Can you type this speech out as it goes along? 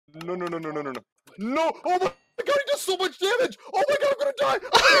No, no, no, no, no, no, no. No! Oh my god, he does so much damage! Oh my god, I'm gonna die!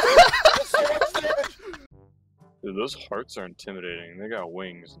 He does so much damage! Dude, those hearts are intimidating. They got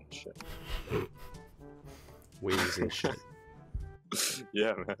wings and shit. Wings and shit.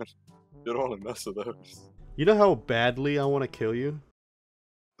 Yeah, man. You don't want to mess with those. You know how badly I want to kill you?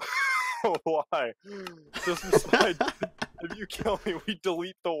 Why? Just decide, if you kill me, we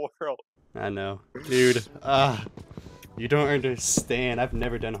delete the world. I know. Dude, you don't understand. I've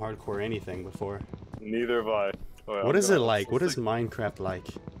never done hardcore anything before. Neither have I. Oh, yeah, What is it like? What is Minecraft like?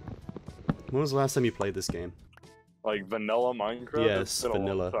 When was the last time you played this game? Like vanilla Minecraft? Yes, It's been a long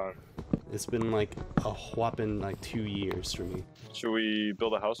vanilla. time. It's been like a whopping like 2 years for me. Should we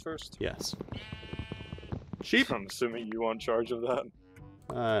build a house first? Yes. Sheep? I'm assuming you in charge of that.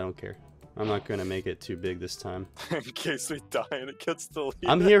 I don't care. I'm not gonna make it too big this time. In case we die and it gets deleted.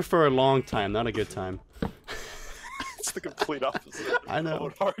 I'm here for a long time, not a good time. It's the complete opposite. I know. Of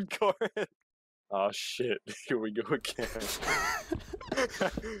what hardcore is. Oh shit, here we go again.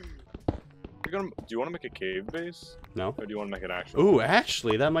 Do you want to make a cave base? No? Or do you want to make an actual? Ooh,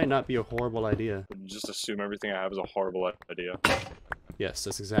 actually, that might not be a horrible idea. Just assume everything I have is a horrible idea. Yes,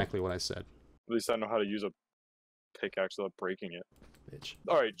 that's exactly what I said. At least I know how to use a pickaxe without breaking it. Bitch.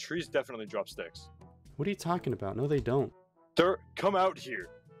 Alright, trees definitely drop sticks. What are you talking about? No, they don't. Come out here.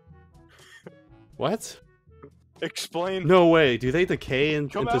 What? Explain. No way. Do they decay Come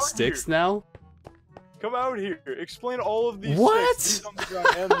into out sticks here. now? Come out here. Explain all of these What? sticks. These on the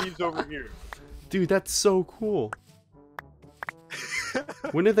ground and these over here. Dude, that's so cool.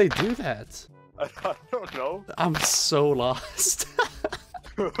 When did they do that? I don't know. I'm so lost.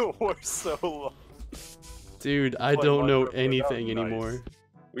 We're so low. Dude, I Play don't know Minecraft anything without anymore. nice.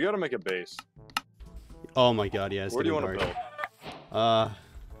 We gotta make a base. Oh my god, yeah, it's Where do you getting want to hard. build?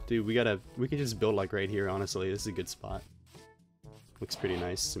 Dude, we can just build like right here, honestly. This is a good spot. Looks pretty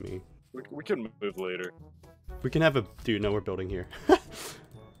nice to me. We can move later. We can have a... Dude, no, we're building here.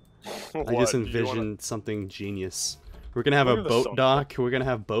 I just envisioned something genius. We're gonna have a Look at the boat sun. dock. We're gonna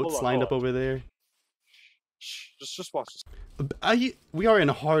have boats Hold on, lined hold up over there. Shh, just watch We are in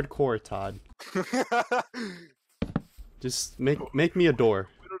hardcore, Todd. this. Just make me a door.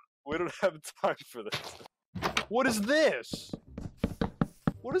 We don't have time for this. What is this?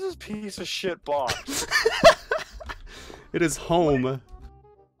 What is this piece of shit box? It is home.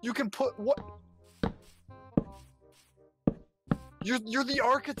 You can put what? You're the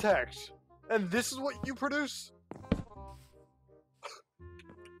architect, and this is what you produce?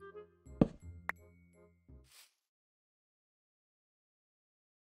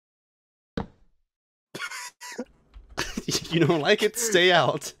 You don't like it? Stay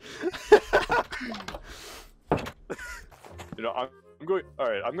out. You know, I'm going. All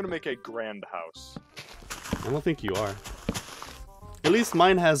right, I'm gonna make a grand house. I don't think you are. At least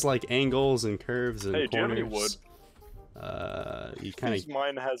mine has like angles and curves and Hey, do you have corners. any wood? You kind of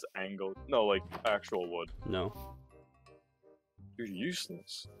Mine has angle. No, like actual wood. no. You're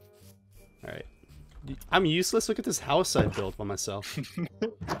useless. All right. I'm useless. Look at this house I built by myself.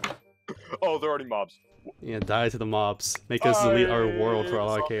 Oh, they're already mobs. Yeah, die to the mobs. Make us delete our world for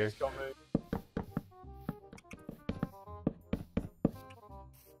all I care.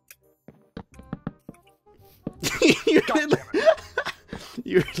 you're,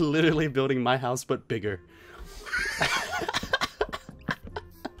 you're literally building my house, but bigger.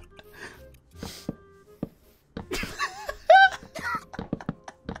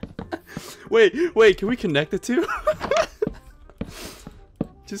 Wait, can we connect the two?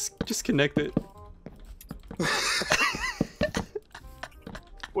 just connect it.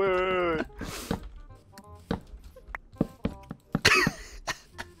 Wait.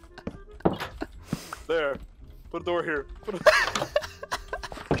 There. Put a door here.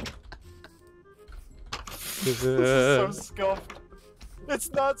 This is so scuffed. It's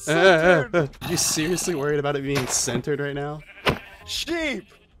not centered. You seriously worried about it being centered right now? Sheep.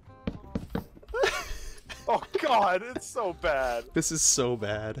 Oh god, it's so bad. This is so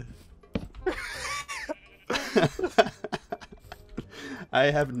bad. I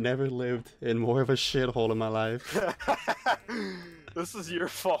have never lived in more of a shithole in my life. This is your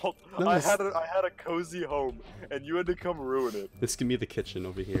fault. No, I had a cozy home, and you had to come ruin it. This can be the kitchen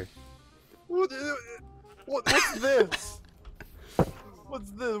over here. What's this?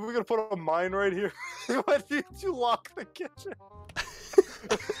 What's this? We're gonna put a mine right here. Why did you lock the kitchen?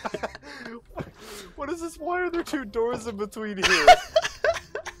 What is this? Why are there two doors in between here?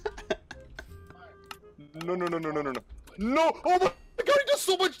 No, no, no, no, no, no, no. No! Oh my god, he does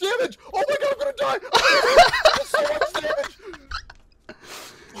so much damage! Oh my god, I'm gonna die! He does so much damage!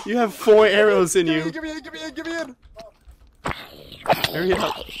 You have 4 arrows in you. Give me in, give me in, give me in! Hurry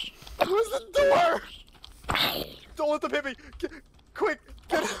up. Where's the door? Don't let them hit me. Quick,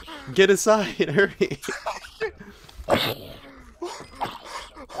 get. Get aside. Hurry. I'm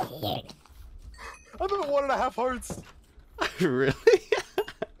at 1.5 hearts. Really?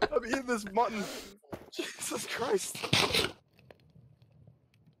 I'm eating this mutton. Jesus Christ.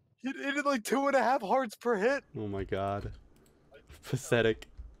 He did like 2.5 hearts per hit. Oh my god. Pathetic.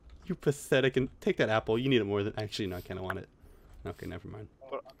 You pathetic. And take that apple. You need it more than. Actually, no, I kind of want it. Okay, never mind.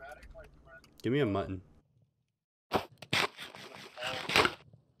 Give me a mutton.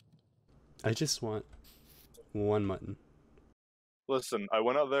 I just want one mutton. Listen, I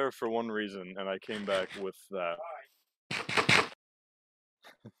went out there for one reason, and I came back with that.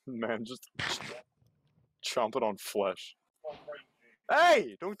 Man, just chomp it on flesh.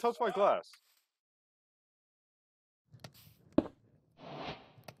 Hey! Don't touch my glass.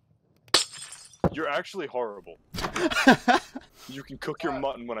 You're actually horrible. You can cook your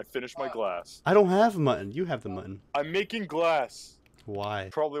mutton when I finish my glass. I don't have mutton. You have the mutton. I'm making glass. Why?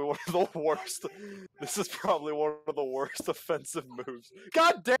 Probably one of the worst. This is probably one of the worst offensive moves.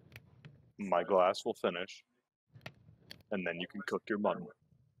 God damn! My glass will finish. And then you can cook your mutton.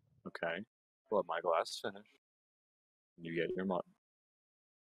 Okay? Let my glass finish. You get your mutton.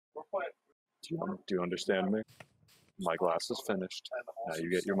 Do you understand me? My glass is finished. Now you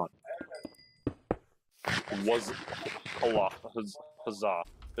get your mutton. Was a lot. Huzzah.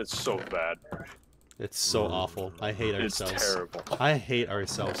 It's so bad. It's so awful. I hate ourselves. It's terrible. I hate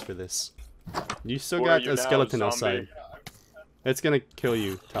ourselves for this. You still Where are got you a now, skeleton zombie? outside. It's gonna kill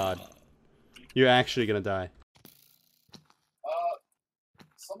you, Todd. You're actually gonna die.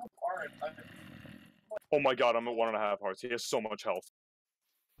 Oh my god, I'm at 1.5 hearts. He has so much health.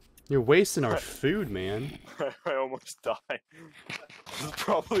 You're wasting our food, man. I almost died. This is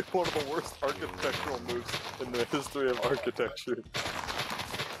probably one of the worst architectural moves in the history of architecture.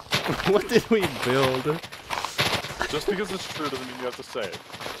 What did we build? Just because it's true doesn't mean you have to say it.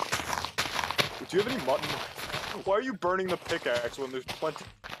 Do you have any mutton? Why are you burning the pickaxe when there's plenty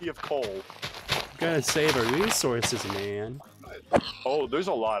of coal? Gotta save our resources, man. Oh, there's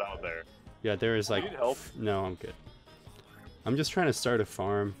a lot out there. Yeah, there is like. Do you need help? No, I'm good. I'm just trying to start a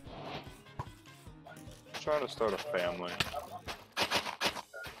farm. I'm trying to start a family.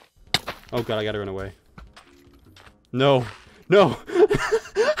 Oh god, I gotta run away. No! No!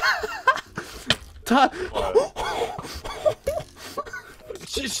 Todd!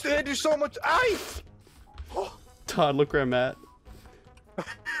 They do so much ice! Todd, look where I'm at.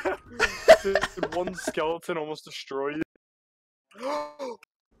 Did one skeleton almost destroy you?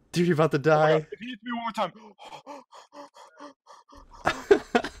 Dude, you're about to Oh my die. God, if you need me one more time.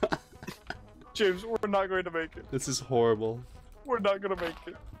 James, we're not going to make it. This is horrible. We're not going to make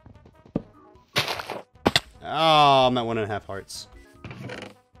it. Oh, I'm at 1.5 hearts.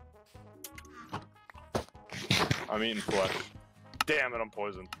 I'm eating flesh. Damn it, I'm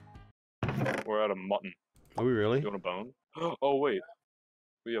poisoned. We're out of mutton. Are we really? You want a bone? Oh, wait.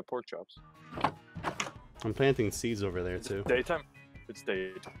 We have pork chops. I'm planting seeds over there too. Daytime? It's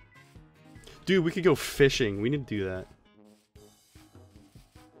daytime. Dude, we could go fishing. We need to do that.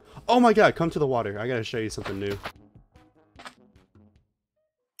 Oh my god, come to the water. I gotta show you something new.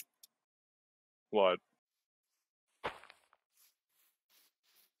 What?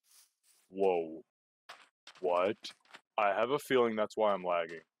 Whoa. What? I have a feeling that's why I'm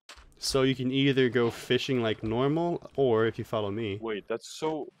lagging. So you can either go fishing like normal, or if you follow me. Wait, that's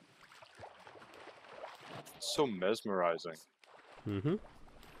so mesmerizing. Mm-hmm.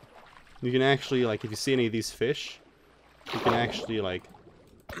 You can actually, like, if you see any of these fish, you can actually, like,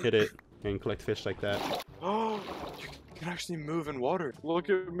 hit it and collect fish like that. Oh, you can actually move in water. Look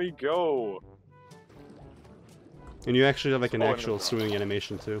at me go. And you actually have, like, an Oh, actual swimming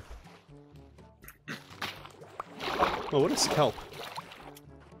animation, too. Oh, what is kelp?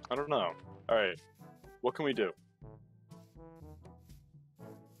 I don't know. Alright. What can we do?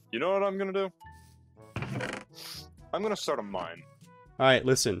 You know what I'm gonna do? I'm gonna start a mine. Alright,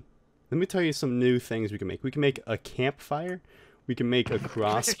 listen. Let me tell you some new things we can make. We can make a campfire. We can make a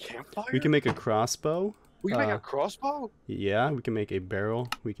Campfire? We can make a crossbow. We can make a crossbow? Yeah, we can make a barrel.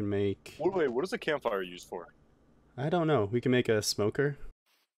 We can make... Wait, what is a campfire used for? I don't know. We can make a smoker.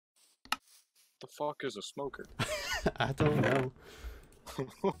 The fuck is a smoker? I don't know.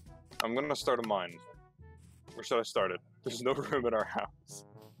 I'm gonna start a mine. Where should I start it? There's no room in our house.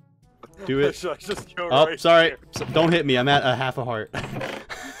 Do it. Should I just go Oh, right sorry. here? Don't hit me. I'm at a half a heart.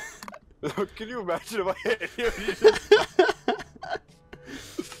 Can you imagine if I hit you? You just...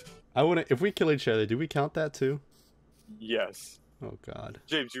 I wanna. If we kill each other, do we count that too? Yes. Oh god.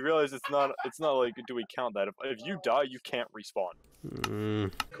 James, you realize it's not like, do we count that? If you die, you can't respawn.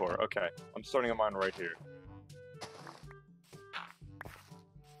 Core. Okay, I'm starting a mine right here.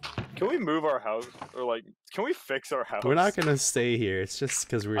 Can we move our house, or like, can we fix our house? We're not gonna stay here. It's just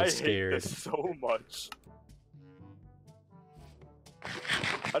because we're scared. I hate this so much.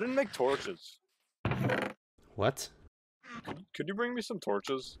 I didn't make torches. What? Could you bring me some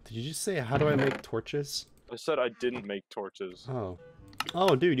torches? Did you just say, how do I make torches? I said I didn't make torches. Oh.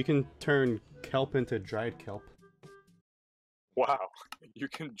 Oh, dude, you can turn kelp into dried kelp. Wow, you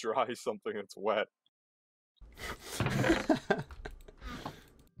can dry something that's wet.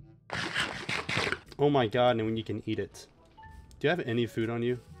 Oh my god, and when you can eat it. Do you have any food on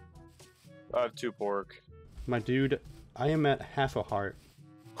you? I have 2 pork. My dude, I am at half a heart.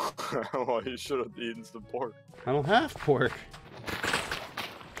 Well, you should have eaten some pork. I don't have pork.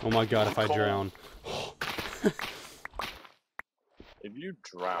 Oh my god, if I Cold. drown. If you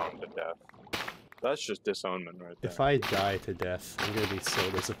drown to death, that's just disownment right there. If I die to death, I'm gonna be so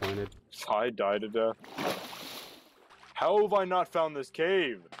disappointed. If I die to death. How have I not found this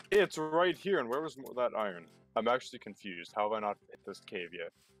cave? It's right here, and where was that iron? I'm actually confused. How have I not hit this cave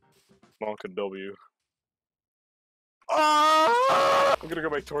yet? Monk and W. Ah! I'm gonna go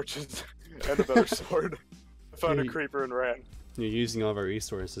make torches and a better sword. I found a creeper and ran. You're using all of our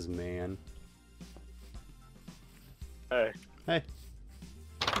resources, man. Hey. Hey.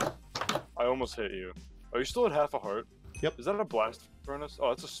 I almost hit you. Are you still at half a heart? Yep. Is that a blast furnace? Oh,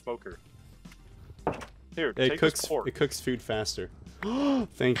 that's a smoker. Here, It take cooks. this pork. It cooks food faster.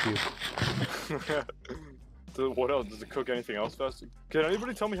 Thank you. What else? Does it cook anything else faster? Can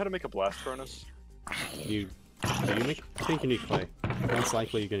anybody tell me how to make a blast furnace? Do you make? I think you need clay. Most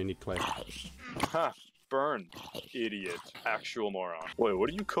likely, you're gonna need clay. Ha! Burn, idiot, actual moron. Wait, what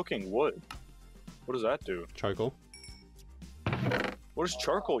are you cooking? Wood? What does that do? Charcoal. What is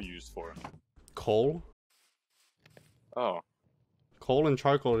charcoal used for? Coal. Oh, Coal and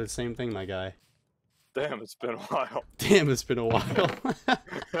charcoal are the same thing, my guy. damn! It's been a while. Damn, it's been a while.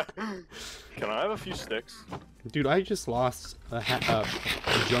 Can I have a few sticks? Dude, I just lost a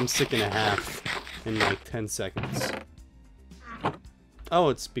drumstick and a half in like 10 seconds. Oh,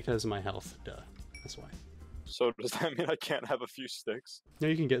 it's because of my health. Duh. That's why. So does that mean I can't have a few sticks? No,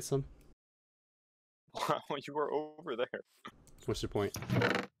 you can get some. Wow, you were over there. What's your point?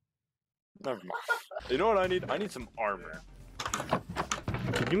 Never mind. You know what I need? I need some armor.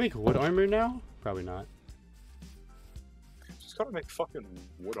 Can you make wood armor now? Probably not. Just gotta make fucking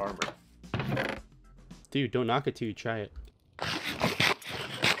wood armor. Dude, don't knock it till you try it.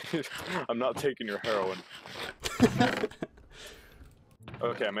 I'm not taking your heroin.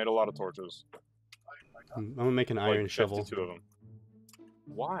 Okay, I made a lot of torches. I'm gonna make an iron like shovel. 52 of them.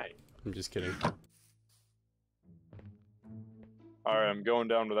 Why? I'm just kidding. Alright, I'm going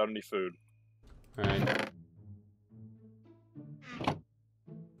down without any food. Alright.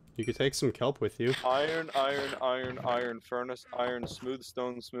 You could take some kelp with you. Iron, furnace, iron, smooth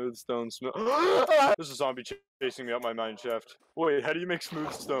stone. There's a zombie chasing me up my mine shaft. Wait, how do you make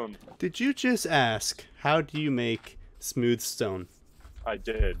smooth stone? Did you just ask, how do you make smooth stone? I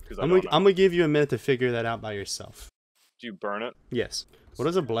did, because I'm gonna give you a minute to figure that out by yourself. Do you burn it? Yes. What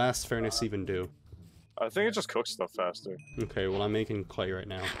does a blast furnace even do? I think it just cooks stuff faster. Okay, well I'm making clay right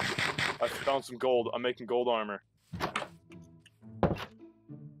now. I found some gold. I'm making gold armor.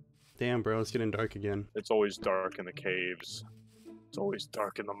 Damn, bro, it's getting dark again. It's always dark in the caves. It's always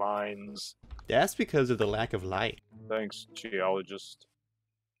dark in the mines. That's because of the lack of light. Thanks, geologist.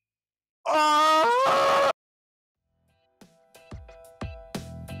 Ah!